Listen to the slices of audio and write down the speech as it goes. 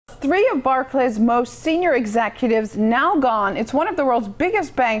three of Barclays' most senior executives now gone. It's one of the world's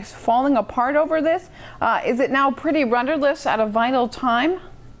biggest banks falling apart over this. Is it now pretty rudderless at a vital time?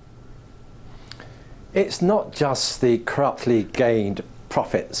 It's not just the corruptly gained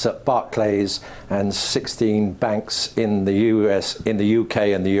profits at Barclays and 16 banks in the UK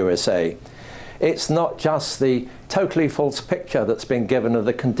and the USA. It's not just the totally false picture that's been given of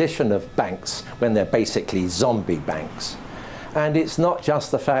the condition of banks when they're basically zombie banks. And it's not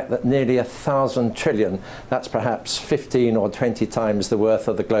just the fact that nearly 1,000 trillion, that's perhaps 15 or 20 times the worth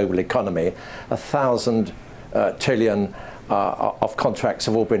of the global economy, 1,000 trillion of contracts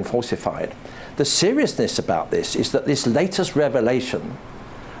have all been falsified. The seriousness about this is that this latest revelation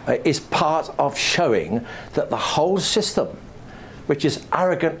is part of showing that the whole system, which is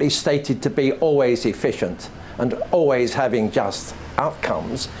arrogantly stated to be always efficient and always having just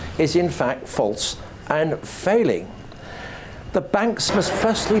outcomes, is in fact false and failing. The banks must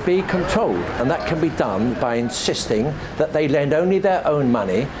firstly be controlled, and that can be done by insisting that they lend only their own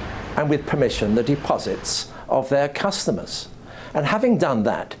money and with permission the deposits of their customers. And having done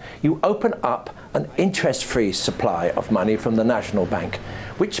that, you open up an interest-free supply of money from the national bank,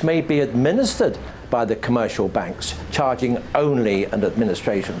 which may be administered by the commercial banks, charging only an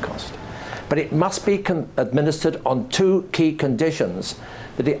administration cost. But it must be administered on two key conditions: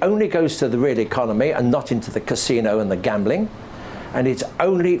 that it only goes to the real economy and not into the casino and the gambling, and it's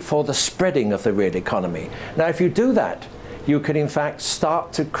only for the spreading of the real economy. Now, if you do that, you can in fact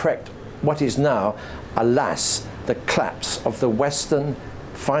start to correct what is now, alas, the collapse of the Western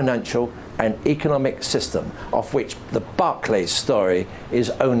financial and economic system, of which the Barclays story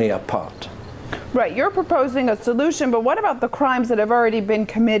is only a part. Right, you're proposing a solution, but what about the crimes that have already been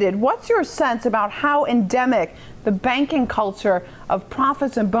committed? What's your sense about how endemic the banking culture of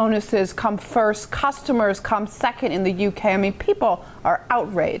profits and bonuses come first, customers come second in the UK? I mean, people are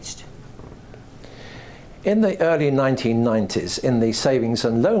outraged. In the early 1990s, in the savings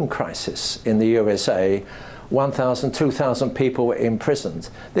and loan crisis in the USA, 1,000, 2,000 people were imprisoned.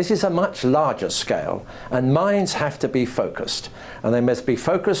 This is a much larger scale, and minds have to be focused. And they must be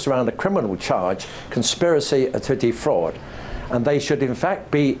focused around a criminal charge, conspiracy to defraud. And they should in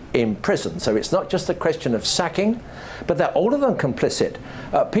fact be imprisoned. So it's not just a question of sacking, but they're all of them complicit.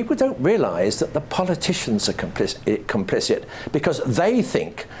 People don't realize that the politicians are complicit because they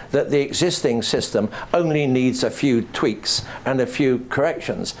think that the existing system only needs a few tweaks and a few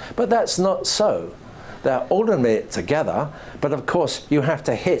corrections. But that's not so. They're all in it together, but of course you have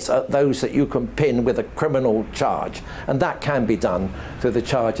to hit at those that you can pin with a criminal charge, and that can be done through the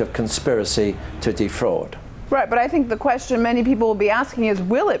charge of conspiracy to defraud. Right, but I think the question many people will be asking is,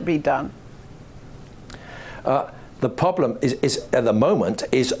 will it be done? The problem is at the moment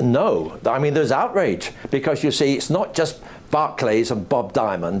is no. I mean, there's outrage because you see it's not just Barclays and Bob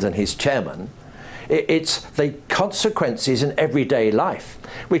Diamond and his chairman. It's the consequences in everyday life,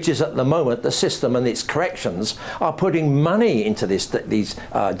 which is at the moment the system and its corrections are putting money into these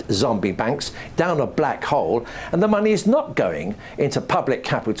zombie banks down a black hole, and the money is not going into public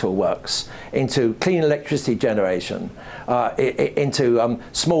capital works, into clean electricity generation, into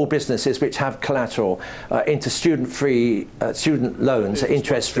small businesses which have collateral, into student loans,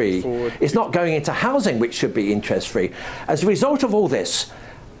 interest-free. It's not going into housing, which should be interest-free. As a result of all this,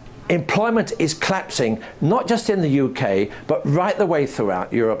 employment is collapsing, not just in the UK, but right the way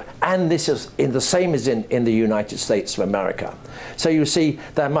throughout Europe, and this is the same as in the United States of America. So you see,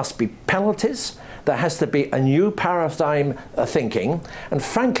 there must be penalties, there has to be a new paradigm thinking, and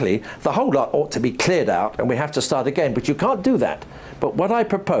frankly, the whole lot ought to be cleared out and we have to start again, but you can't do that. But what I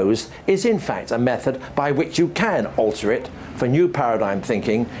proposed is in fact a method by which you can alter it for new paradigm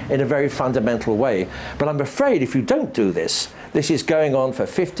thinking in a very fundamental way. But I'm afraid if you don't do this, this is going on for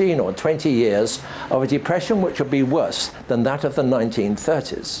 15 or 20 years of a depression which will be worse than that of the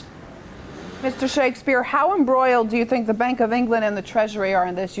 1930s. Mr. Shakespeare, how embroiled do you think the Bank of England and the Treasury are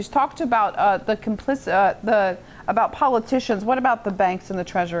in this? You talked about about politicians. What about the banks and the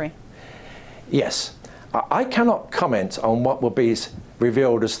Treasury? Yes. I cannot comment on what will be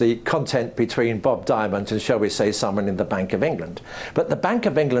revealed as the content between Bob Diamond and, shall we say, someone in the Bank of England. But the Bank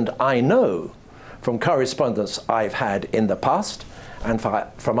of England, I know from correspondence I've had in the past and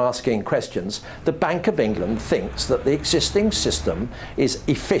from asking questions, the Bank of England thinks that the existing system is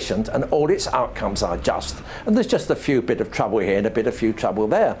efficient and all its outcomes are just. And there's just a few bit of trouble here and a few trouble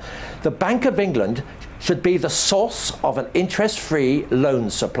there. The Bank of England should be the source of an interest-free loan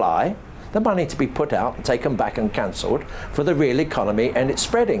supply. the money to be put out and taken back and cancelled for the real economy and its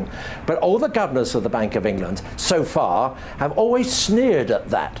spreading. But all the governors of the Bank of England so far have always sneered at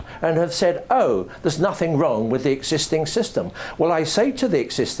that and have said, oh, there's nothing wrong with the existing system. Well, I say to the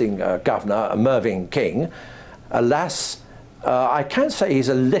existing governor, Mervyn King, alas, I can say he's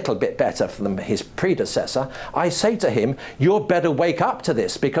a little bit better than his predecessor. I say to him, you'd better wake up to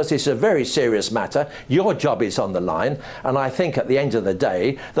this, because it's a very serious matter. Your job is on the line. And I think at the end of the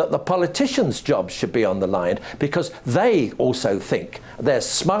day that the politicians' jobs should be on the line, because they also think they're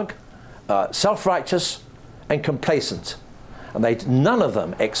smug, self-righteous and complacent. And none of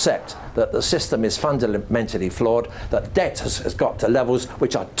them accept that the system is fundamentally flawed, that debt has got to levels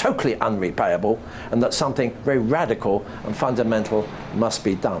which are totally unrepayable, and that something very radical and fundamental must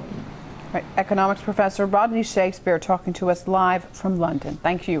be done. Right. Economics professor Rodney Shakespeare talking to us live from London.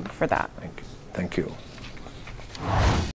 Thank you for that. Thank you.